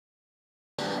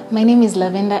My name is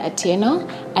Lavender Atieno.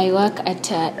 I work at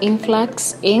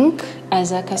Influx Inc.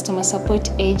 as a customer support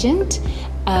agent.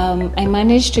 I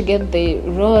managed to get the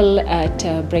role at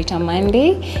Brighter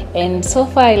Monday, and so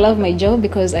far I love my job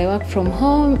because I work from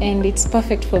home and it's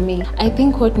perfect for me. I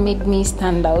think what made me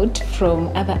stand out from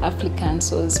other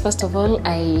applicants was, first of all,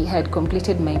 I had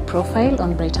completed my profile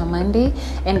on Brighter Monday,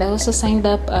 and I also signed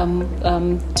up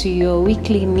to your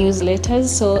weekly newsletters.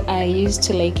 So I used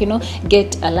to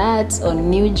get alerts on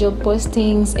new job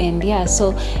postings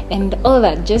and all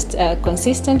that, just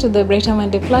consistent to the Brighter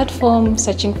Monday platform,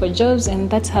 searching for jobs, and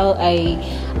that's how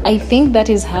I think that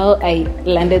is how I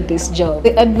landed this job.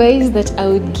 The advice that I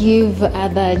would give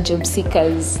other job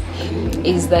seekers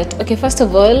is that, okay, first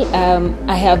of all,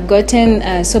 I have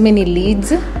gotten so many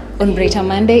leads on Brighter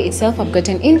Monday itself. I've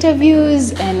gotten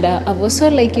interviews, and I've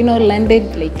also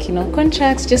landed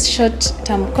contracts, just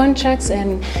short-term contracts,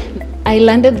 and I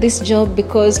landed this job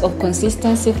because of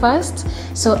consistency first.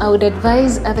 So I would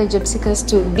advise other job seekers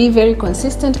to be very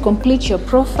consistent, complete your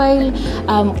profile,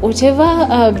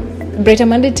 whatever Brighter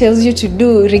Monday tells you to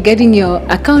do regarding your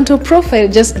account or profile,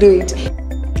 just do it.